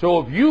 So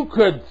if you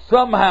could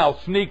somehow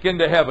sneak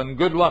into heaven,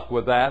 good luck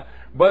with that.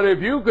 But if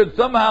you could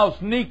somehow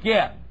sneak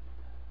in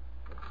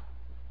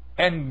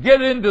and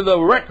get into the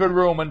record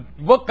room and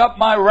look up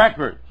my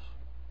records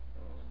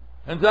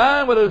and say,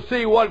 I'm going to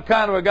see what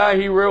kind of a guy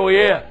he really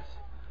is.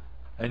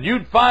 And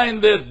you'd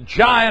find this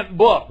giant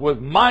book with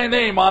my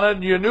name on it,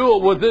 and you knew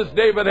it was this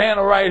David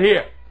Hanna right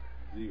here.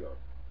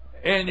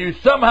 And you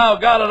somehow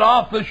got it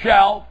off the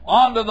shelf,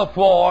 onto the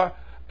floor,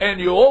 and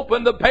you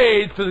opened the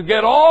page to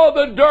get all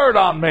the dirt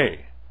on me.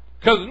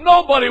 Because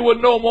nobody would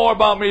know more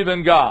about me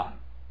than God.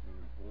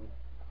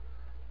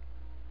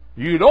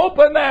 You'd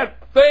open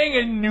that thing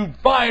and you'd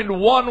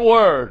find one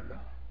word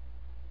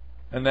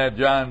in that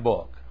giant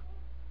book.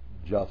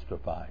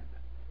 Justified.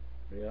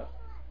 Yeah.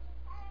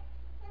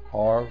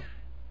 Or,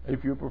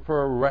 if you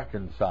prefer,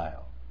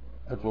 reconcile.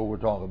 That's what we're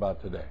talking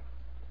about today.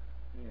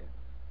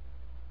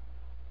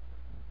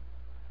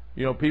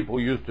 You know, people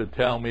used to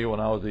tell me when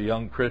I was a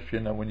young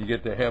Christian that when you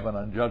get to heaven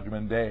on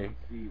Judgment Day,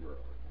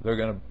 they're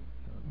going to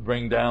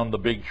bring down the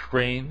big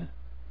screen.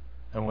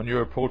 And when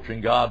you're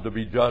approaching God to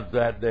be judged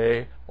that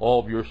day, all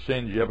of your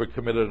sins you ever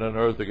committed on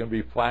earth are going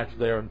to be flashed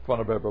there in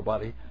front of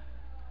everybody.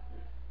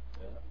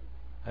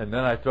 And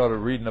then I started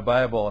reading the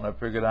Bible and I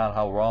figured out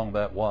how wrong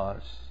that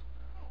was.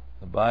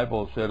 The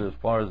Bible said, as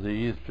far as the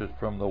east is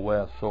from the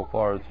west, so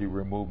far as He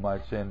removed my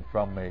sin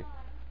from me,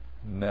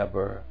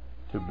 never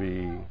to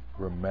be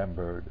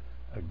remembered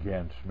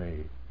against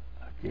me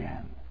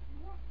again.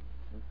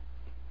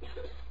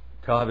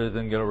 God isn't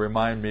going to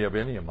remind me of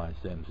any of my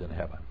sins in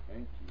heaven.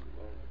 Thank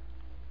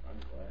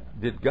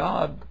you,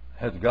 Lord.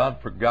 Has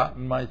God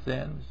forgotten my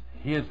sins?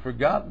 He has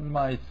forgotten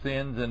my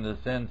sins in the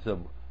sense of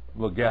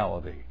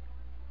legality.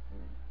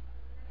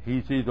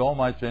 He sees all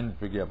my sins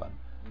forgiven.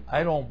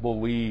 I don't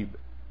believe,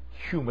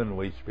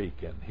 humanly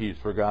speaking, He's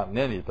forgotten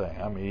anything.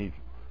 I mean,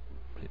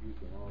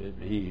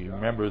 He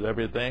remembers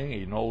everything.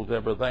 He knows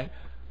everything.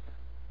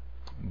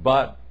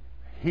 But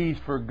He's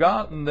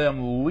forgotten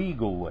them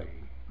legally.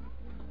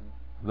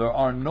 There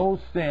are no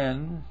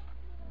sins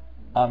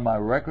on my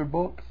record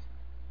books.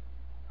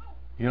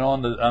 You know,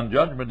 on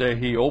Judgment Day,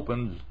 He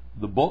opens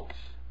the books,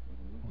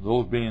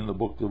 those being the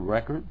books of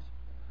records,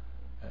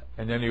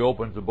 and then He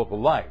opens the book of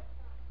life.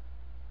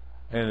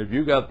 And if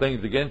you got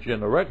things against you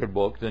in the record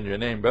books, then your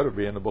name better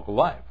be in the book of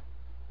life.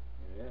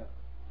 Yeah.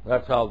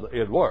 That's how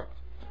it works.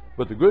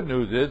 But the good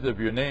news is, if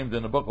your name's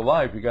in the book of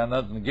life, you got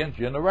nothing against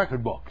you in the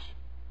record books.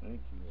 Thank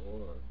you,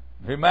 Lord.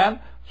 Amen?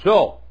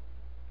 So,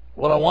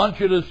 what I want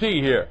you to see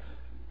here,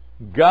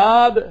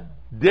 God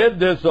did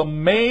this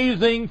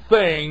amazing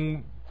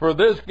thing for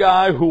this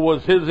guy who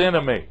was His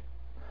enemy.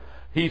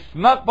 He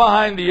snuck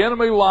behind the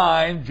enemy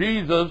line,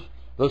 Jesus,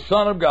 the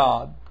Son of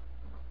God,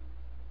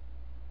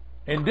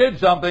 and did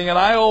something, and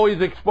I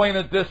always explain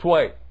it this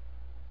way.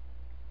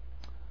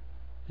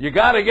 You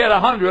got to get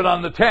 100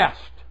 on the test,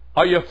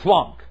 or you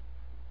flunk.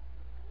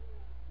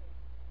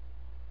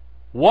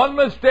 One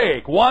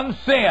mistake, one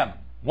sin.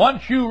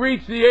 Once you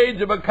reach the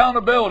age of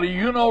accountability,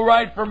 you know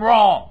right from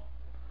wrong.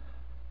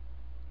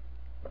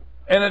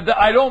 And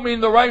I don't mean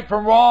the right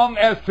from wrong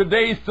as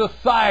today's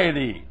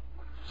society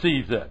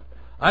sees it.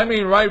 I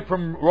mean right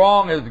from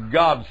wrong as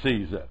God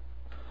sees it.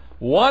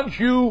 Once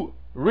you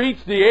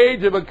reach the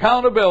age of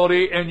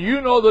accountability and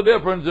you know the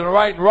difference in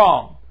right and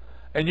wrong,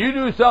 and you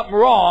do something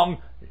wrong,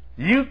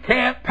 you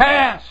can't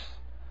pass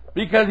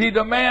because He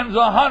demands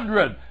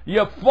 100.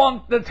 You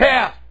flunked the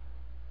test.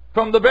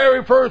 From the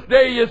very first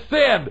day you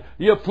sinned,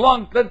 you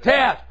flunked the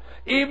test.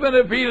 Even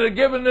if He'd have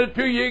given it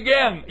to you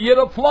again, you'd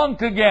have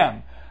flunked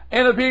again.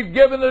 And if He'd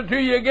given it to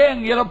you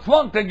again, you'd have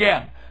flunked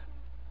again.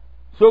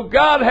 So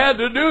God had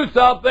to do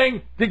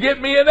something to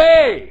get me an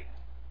A.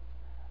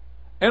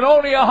 And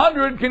only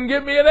 100 can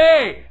give me an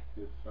A.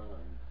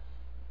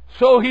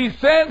 So He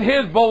sent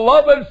His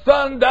beloved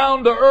Son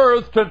down to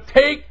earth to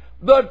take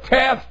the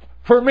test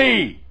for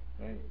me.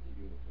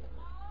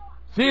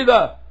 See,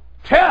 the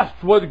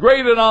test was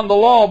graded on the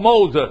law of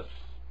Moses.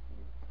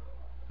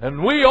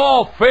 And we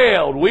all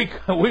failed.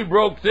 We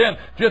broke sin.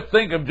 Just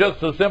think of just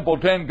the simple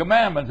 10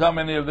 Commandments. How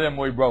many of them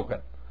we've broken?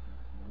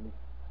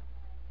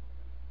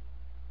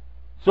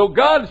 So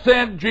God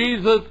sent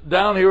Jesus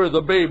down here as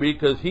a baby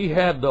because He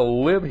had to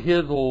live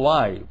His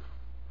life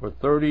for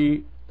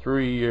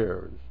 33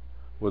 years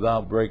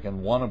without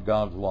breaking one of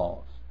God's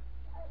laws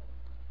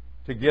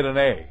to get an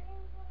A.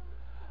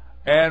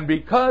 And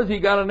because He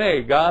got an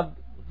A, God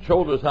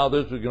showed us how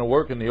this was going to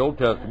work in the Old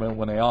Testament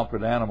when they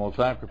offered animal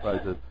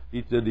sacrifices.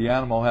 He said the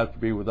animal has to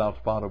be without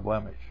spot or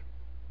blemish.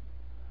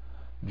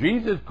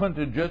 Jesus couldn't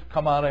have just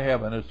come out of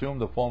heaven, assumed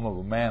the form of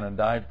a man, and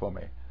died for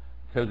me,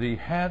 because He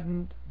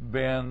hadn't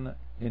been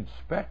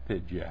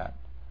inspected yet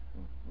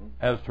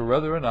as to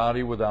whether or not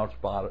He was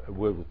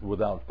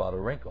without spot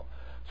or wrinkle.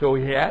 So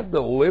He had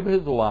to live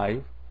His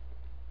life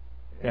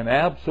in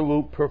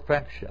absolute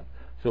perfection.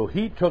 So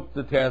He took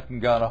the test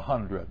and got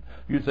 100.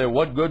 You say,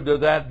 what good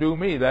does that do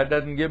me? That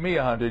doesn't give me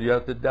 100.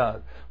 Yes, it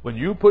does. When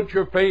you put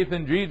your faith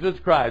in Jesus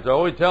Christ, I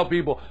always tell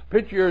people,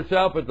 picture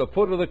yourself at the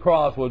foot of the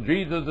cross where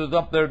Jesus is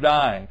up there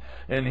dying.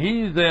 And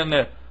He's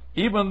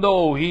even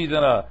though He's in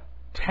a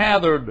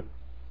tethered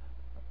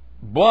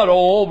blood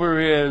all over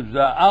His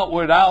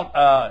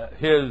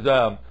his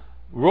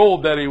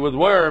robe that He was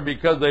wearing,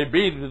 because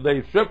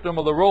they stripped Him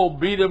of the robe,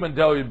 beat Him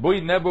until He was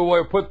bleeding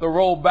everywhere, put the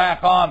robe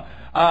back on.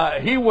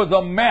 He was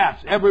a mess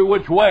every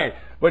which way.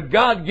 But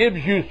God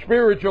gives you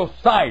spiritual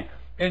sight,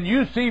 and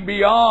you see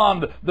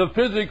beyond the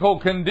physical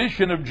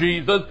condition of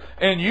Jesus,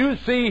 and you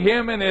see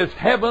Him in His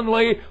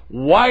heavenly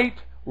white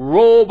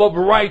robe of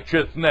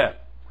righteousness.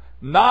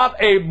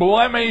 Not a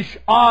blemish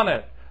on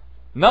it.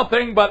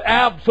 Nothing but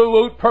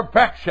absolute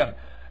perfection.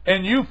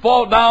 And you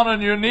fall down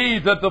on your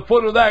knees at the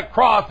foot of that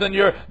cross, and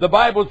the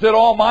Bible said,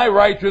 all my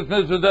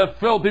righteousness is as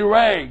filthy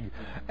rags.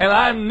 And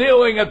I'm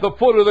kneeling at the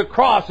foot of the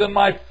cross in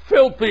my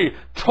filthy,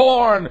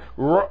 torn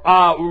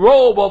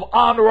robe of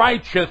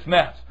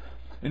unrighteousness.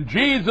 And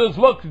Jesus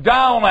looks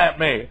down at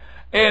me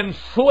and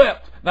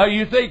slipped Now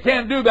you say you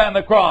can't do that in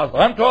the cross.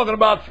 I'm talking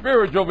about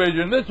spiritual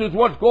vision. This is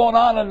what's going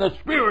on in the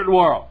spirit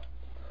world.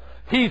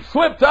 He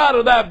slips out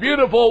of that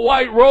beautiful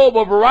white robe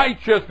of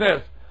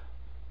righteousness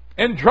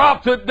and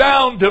drops it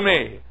down to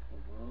me.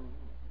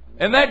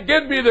 And that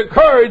gives me the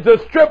courage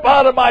to strip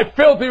out of my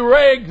filthy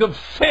rags of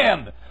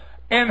sin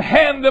and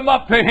hand them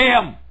up to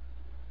Him.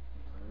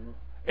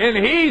 And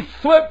He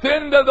slipped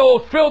into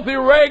those filthy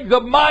rags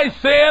of my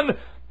sin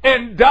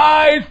and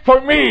died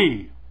for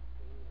me.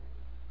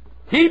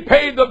 He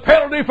paid the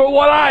penalty for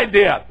what I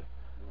did.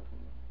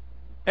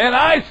 And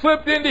I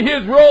slipped into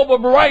His robe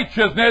of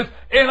righteousness,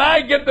 and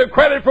I get the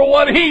credit for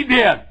what He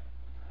did.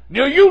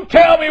 Now you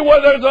tell me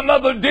whether there's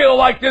another deal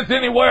like this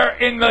anywhere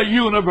in the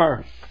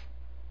universe.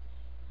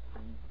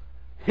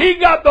 He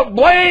got the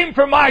blame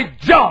for my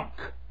junk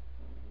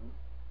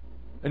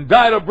and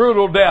died a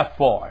brutal death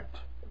for it.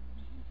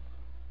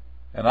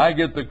 And I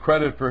get the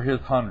credit for His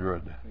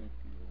 100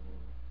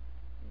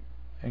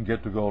 and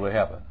get to go to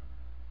heaven.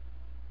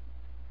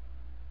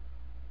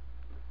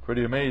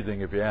 Pretty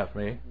amazing if you ask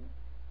me.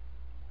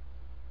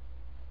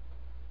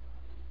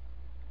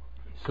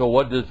 So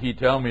what does He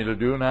tell me to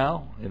do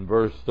now? In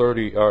verse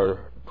 30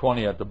 or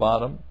 20 at the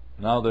bottom.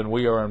 Now then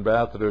we are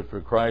ambassadors for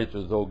Christ,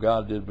 as though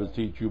God did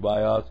beseech you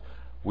by us.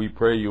 We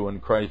pray you in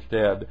Christ's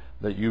stead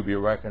that you be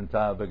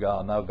reconciled to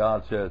God. Now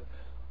God says,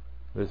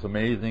 this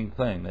amazing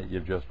thing that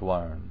you've just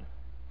learned,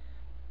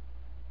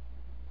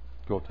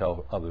 go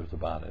tell others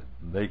about it.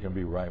 They can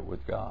be right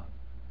with God.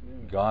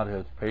 God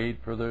has paid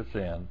for their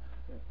sin.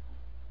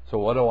 So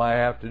what do I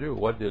have to do?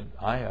 What did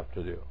I have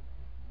to do?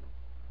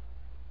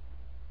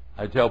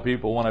 I tell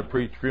people when I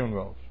preach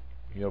funerals,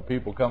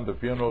 people come to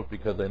funerals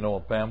because they know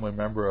a family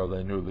member or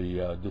they knew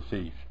the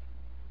deceased.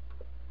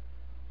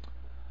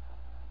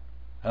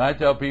 And I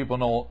tell people,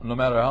 no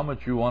matter how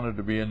much you wanted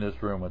to be in this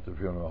room at the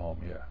funeral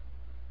home here,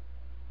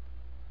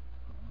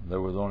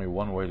 there was only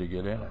one way to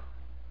get in it.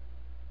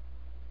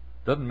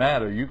 Doesn't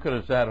matter. You could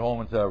have sat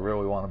home and said, I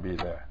really want to be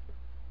there.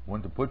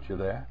 Wouldn't have put you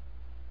there.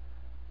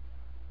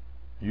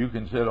 You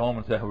can sit home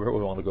and say, I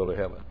really want to go to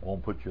heaven.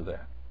 Won't put you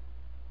there.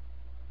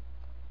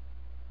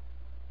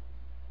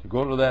 To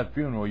go to that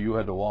funeral, you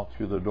had to walk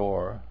through the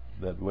door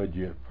that led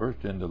you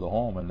first into the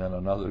home and then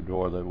another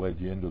door that led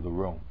you into the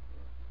room.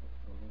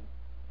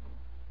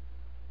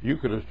 You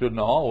could have stood in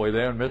the hallway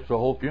there and missed the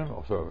whole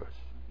funeral service.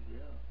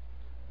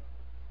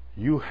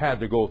 You had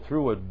to go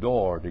through a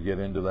door to get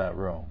into that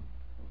room.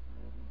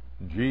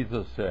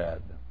 Jesus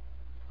said,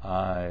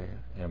 I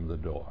am the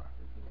door.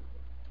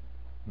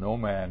 No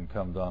man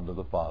comes unto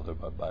the Father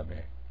but by me.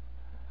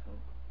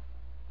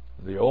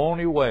 The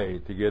only way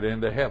to get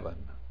into heaven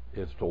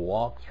is to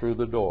walk through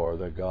the door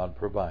that God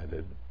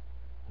provided,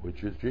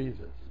 which is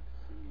Jesus.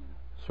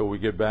 So we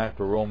get back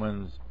to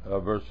Romans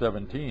verse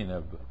 17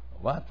 of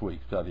last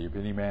week's study, if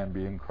any man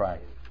be in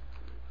Christ.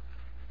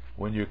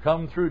 When you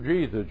come through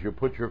Jesus, you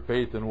put your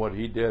faith in what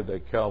He did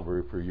at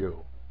Calvary for you.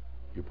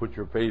 You put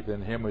your faith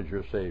in Him as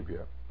your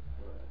Savior.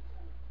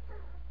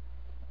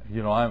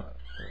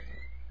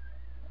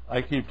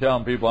 I keep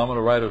telling people I'm going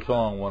to write a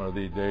song one of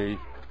these days.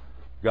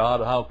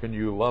 God, how can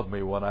you love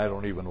me when I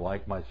don't even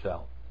like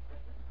myself?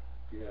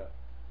 Yeah.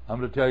 I'm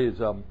going to tell you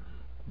something.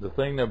 The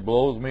thing that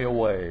blows me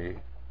away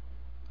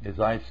is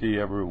I see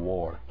every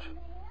wart.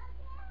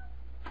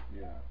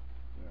 Yeah.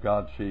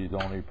 God sees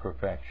only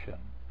perfection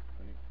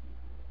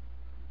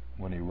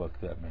when He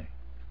looks at me.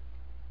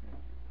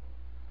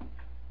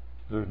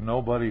 There's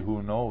nobody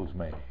who knows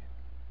me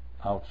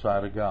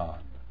outside of God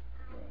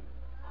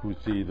who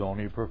sees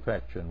only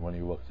perfection when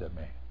He looks at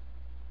me.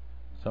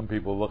 Some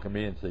people look at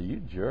me and say, you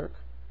jerk.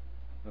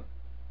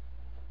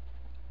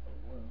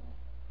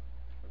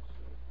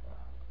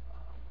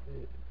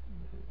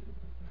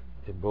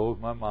 It blows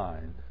my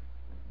mind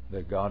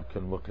that God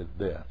can look at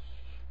this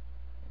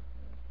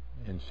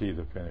and see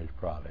the finished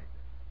product.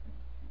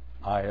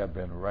 I have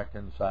been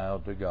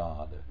reconciled to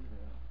God.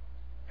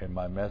 And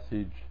my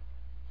message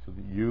to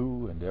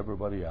you and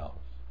everybody else,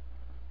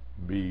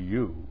 be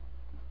you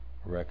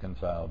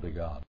reconciled to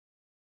God.